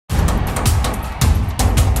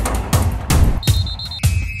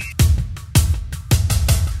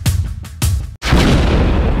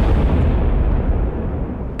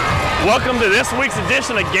Welcome to this week's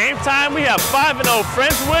edition of Game Time. We have 5-0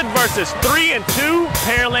 Friendswood versus 3-2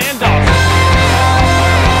 Pearland-Dawson.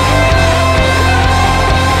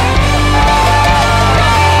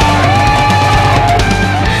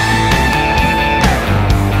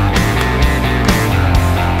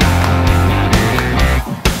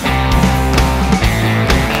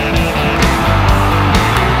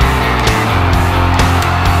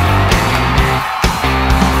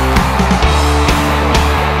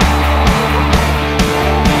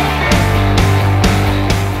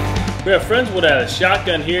 We have Friendswood out of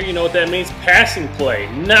shotgun here. You know what that means? Passing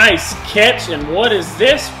play. Nice catch. And what is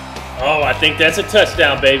this? Oh, I think that's a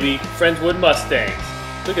touchdown, baby. Friendswood Mustangs.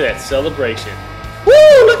 Look at that celebration.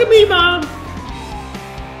 Woo! Look at me, Mom!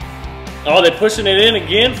 Oh, they're pushing it in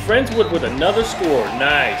again. Friendswood with another score.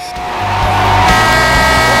 Nice.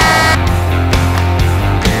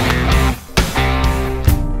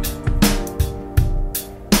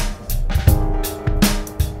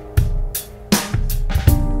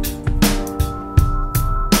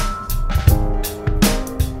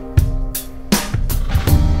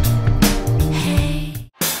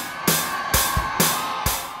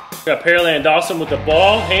 Got Pearland-Dawson with the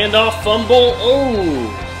ball, handoff, fumble. Oh,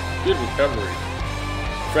 good recovery.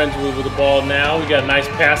 Friendswood with the ball now. We got a nice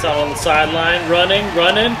pass out on the sideline. Running.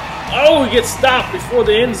 Oh, he gets stopped before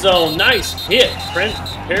the end zone. Nice hit.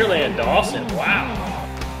 Pearland-Dawson. Wow.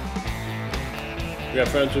 We got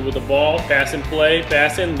Friendswood with the ball. Passing play.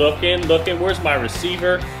 Passing. Looking. Where's my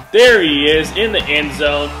receiver? There he is in the end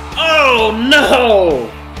zone. Oh, no.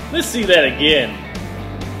 Let's see that again.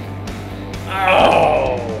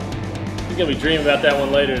 Oh. He's going to be dreaming about that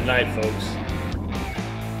one later tonight, folks.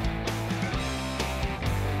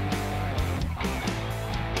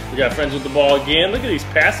 We got Friends with the ball again. Look at these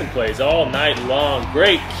passing plays all night long.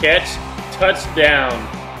 Great catch. Touchdown.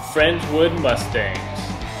 Friendswood Mustangs.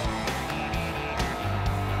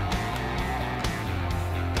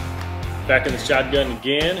 Back in the shotgun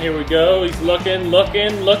again. Here we go. He's looking.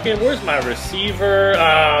 Where's my receiver?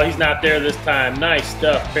 Oh, he's not there this time. Nice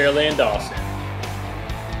stuff, Pearland-Dawson.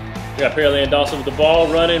 We got Pearland-Dawson with the ball,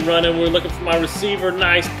 running. We're looking for my receiver.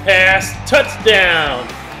 Nice pass. Touchdown.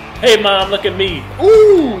 Hey, Mom, look at me.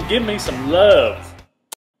 Ooh, give me some love.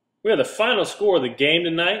 We have the final score of the game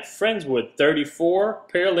tonight. Friendswood 34,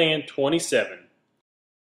 Pearland 27.